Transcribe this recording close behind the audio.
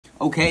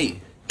Okay,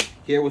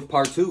 here with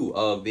part 2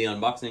 of the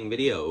unboxing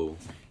video.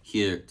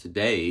 Here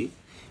today,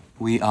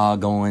 we are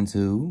going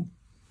to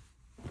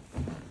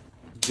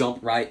jump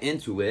right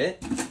into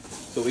it.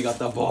 So we got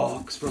the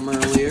box from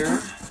earlier.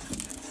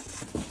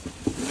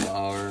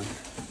 Our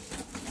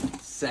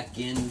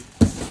second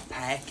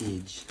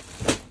package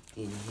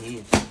in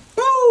here.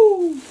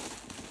 Woo!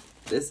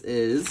 This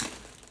is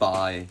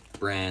by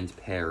brand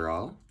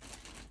Parra.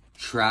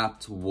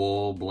 Trapped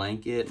wool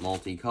blanket,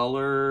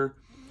 multicolor.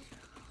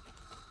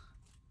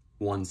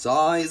 One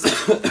size,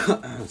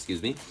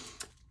 excuse me,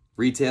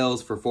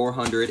 retails for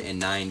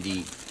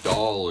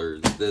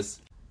 $490.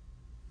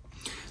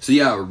 So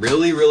yeah,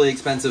 really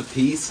expensive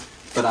piece,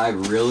 but I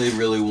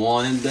really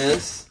wanted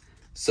this,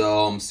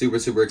 so I'm super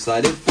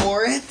excited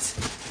for it.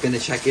 Gonna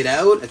check it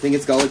out. I think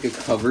it's got like a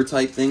cover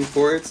type thing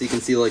for it, so you can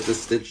see like the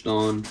stitched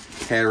on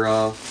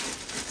Parra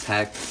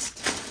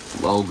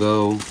text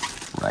logo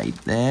right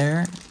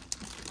there.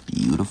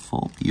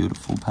 Beautiful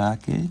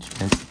package.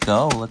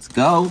 Let's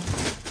go.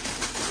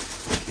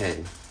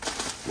 Okay,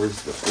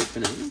 where's the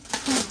opening?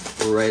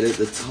 Right at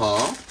the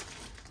top.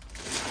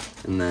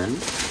 And then,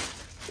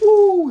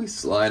 ooh, we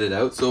slide it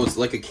out. So it's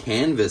like a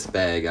canvas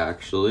bag,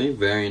 actually.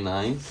 Very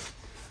nice.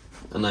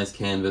 A nice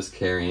canvas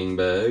carrying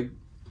bag.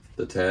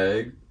 The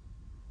tag,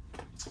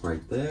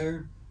 right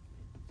there.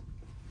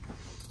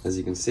 As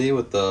you can see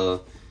with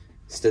the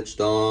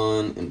stitched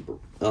on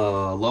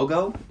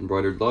logo,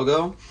 embroidered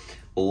logo.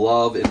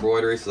 Love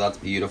embroidery, so that's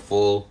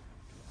beautiful.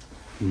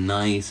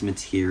 Nice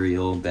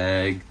material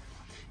bag.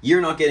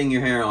 You're not getting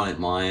your hair on it,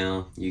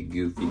 Maya, you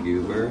goofy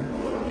goober.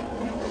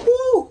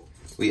 Woo!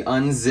 We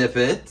unzip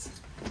it.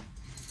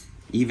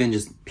 Even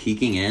just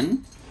peeking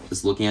in,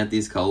 just looking at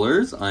these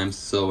colors, I'm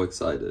so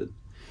excited.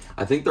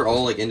 I think they're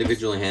all like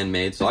individually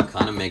handmade, so that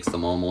kind of makes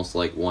them almost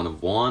like one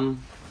of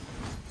one.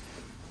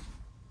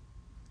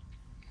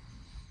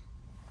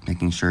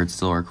 Making sure it's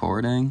still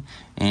recording,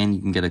 and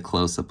you can get a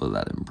close-up of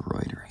that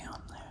embroidery on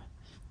there.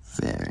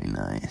 Very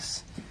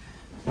nice.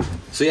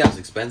 So yeah, it's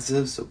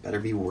expensive, so it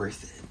better be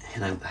worth it.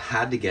 And I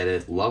had to get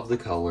it. Love the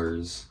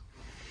colors.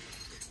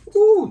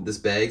 Ooh, this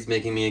bag's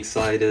making me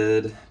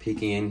excited.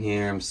 Peeking in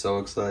here, I'm so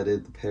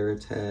excited. The Parra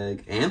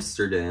tag.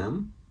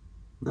 Amsterdam.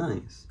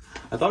 Nice.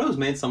 I thought it was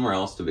made somewhere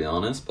else, to be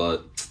honest,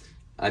 but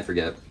I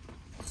forget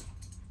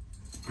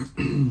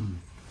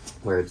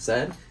where it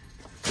said.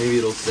 Maybe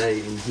it'll say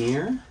in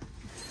here.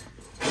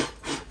 I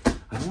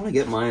don't want to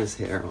get Maya's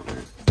hair on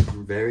it.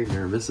 I'm very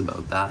nervous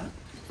about that.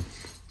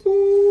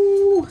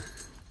 Ooh.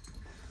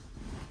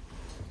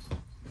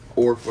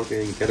 Or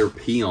fucking get her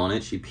pee on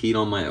it. She peed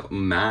on my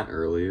mat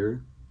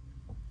earlier.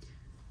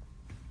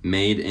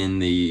 Made in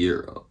the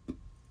Europe.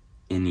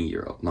 In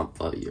Europe, not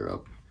the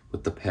Europe.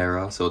 With the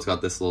Parra. So it's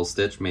got this little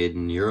stitch made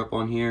in Europe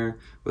on here.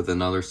 With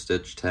another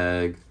stitch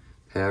tag.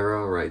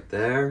 Parra right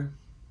there.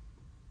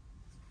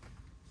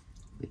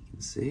 You can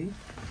see.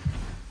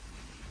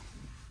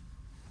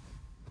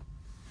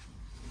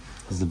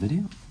 Is the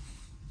video?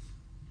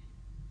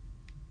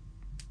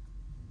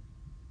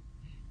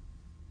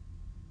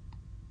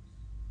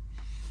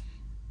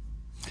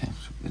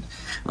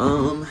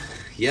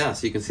 Yeah,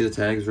 so you can see the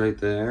tags right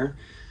there.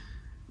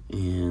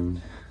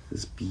 And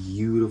this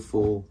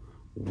beautiful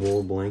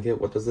wool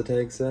blanket. What does the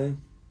tag say?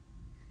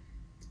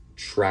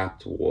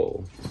 Trapped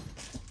wool.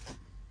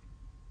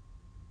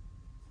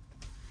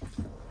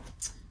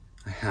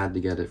 I had to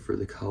get it for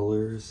the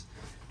colors.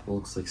 It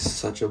looks like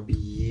such a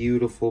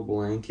beautiful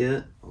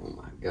blanket. Oh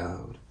my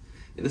god.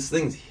 This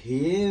thing's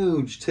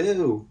huge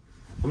too.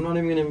 I'm not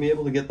even gonna be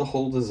able to get the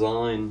whole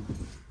design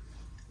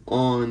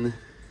on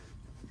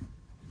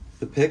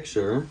the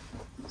picture,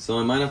 so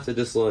I might have to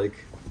just like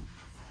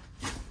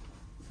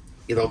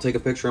either I'll take a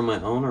picture on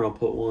my own or I'll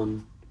put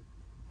one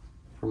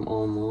from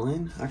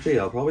online. Actually,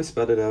 I'll probably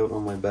spread it out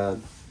on my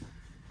bed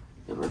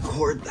and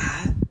record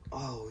that.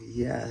 Oh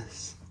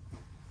yes.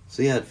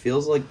 So yeah, it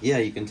feels like, yeah,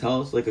 you can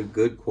tell it's like a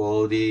good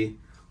quality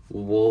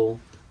wool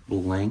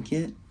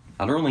blanket.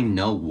 I don't really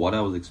know what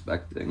I was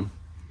expecting,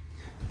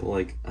 but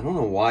like, I don't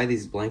know why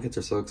these blankets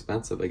are so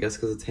expensive. I guess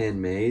because it's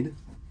handmade.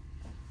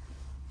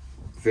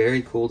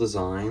 Very cool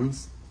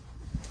designs.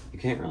 You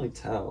can't really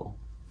tell.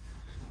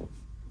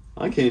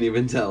 I can't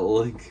even tell,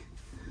 like,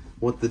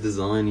 what the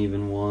design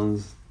even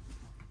was.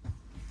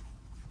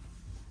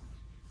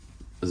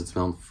 Does it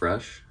smell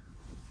fresh?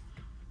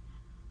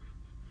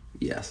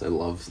 Yes, I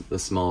love the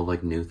smell of,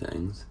 like, new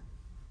things.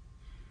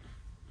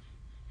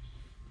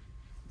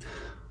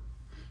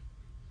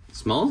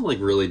 Smells,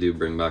 like, really do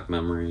bring back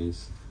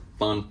memories.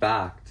 Fun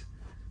fact,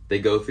 they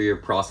go through your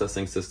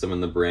processing system in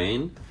the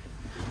brain.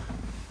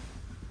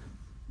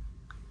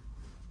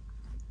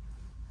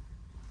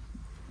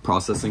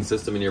 Processing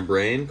system in your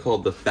brain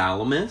called the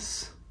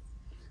thalamus,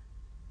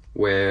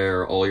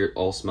 where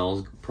all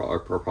smells are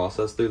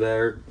processed through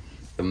there.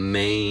 The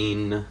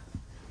main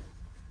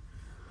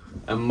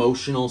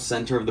emotional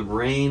center of the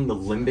brain, the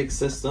limbic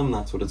system,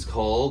 that's what it's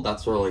called.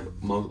 That's where like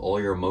all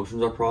your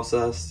emotions are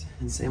processed.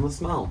 And same with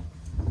smell.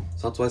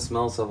 So that's why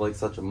smells have like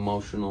such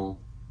emotional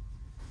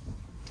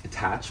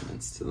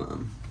attachments to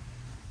them.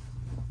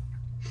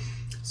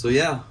 So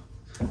yeah,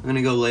 I'm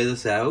gonna go lay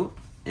this out,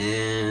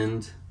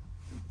 and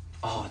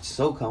oh, it's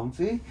so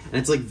comfy, and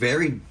it's like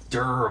very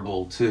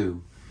durable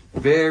too.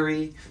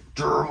 Very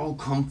durable,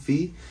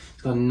 comfy.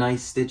 It's got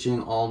nice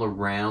stitching all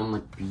around,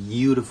 like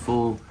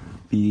beautiful,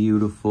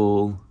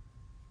 beautiful.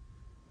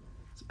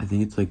 I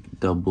think it's like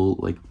double,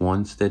 like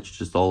one stitch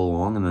just all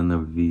along, and then the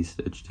V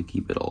stitch to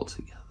keep it all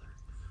together.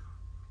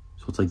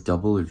 So it's like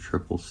double or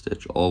triple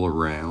stitch all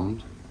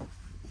around.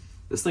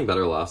 This thing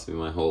better last me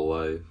my whole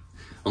life.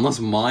 Unless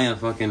Maya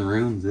fucking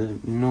ruins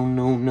it. No,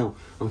 no, no.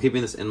 I'm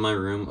keeping this in my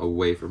room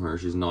away from her.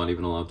 She's not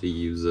even allowed to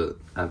use it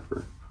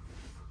ever.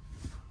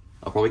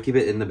 I'll probably keep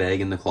it in the bag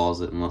in the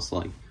closet unless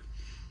like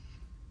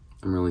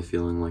I'm really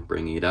feeling like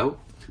bringing it out.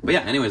 But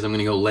yeah, anyways, I'm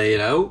gonna go lay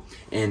it out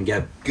and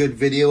get good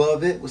video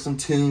of it with some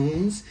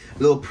tunes. A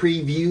little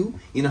preview.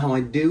 You know how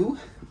I do.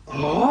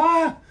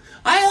 Oh,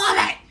 I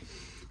love it.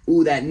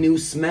 Ooh, that new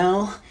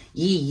smell.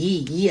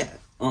 Yeah.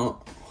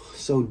 Oh,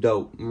 so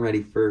dope. I'm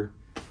ready for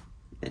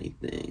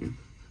anything.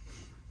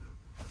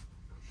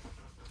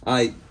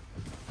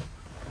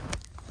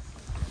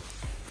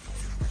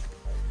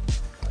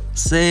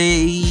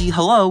 Say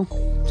hello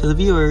to the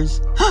viewers.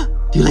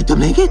 Do you like the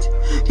blanket?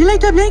 Do you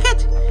like the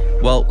blanket?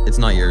 Well, it's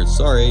not yours.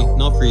 Sorry.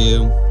 Not for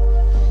you.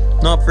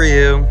 Not for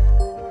you.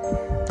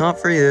 Not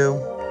for you.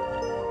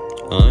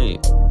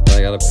 Alright.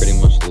 I got it pretty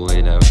much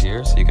laid out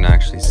here so you can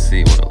actually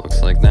see what it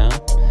looks like now.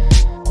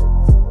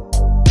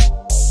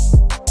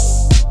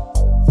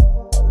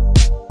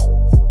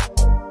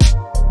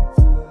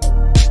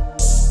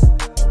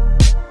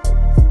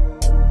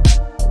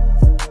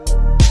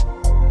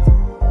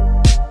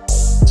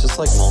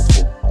 Like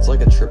multiple, it's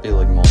like a trippy,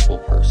 like multiple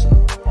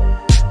person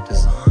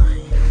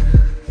design.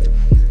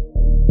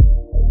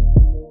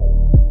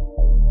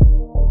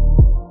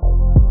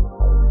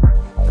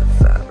 The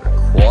fabric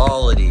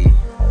quality.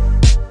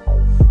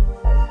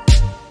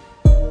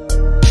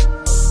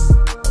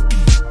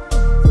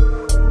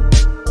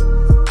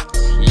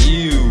 It's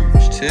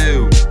huge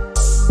too.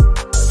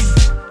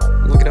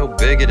 Look at how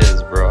big it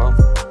is, bro.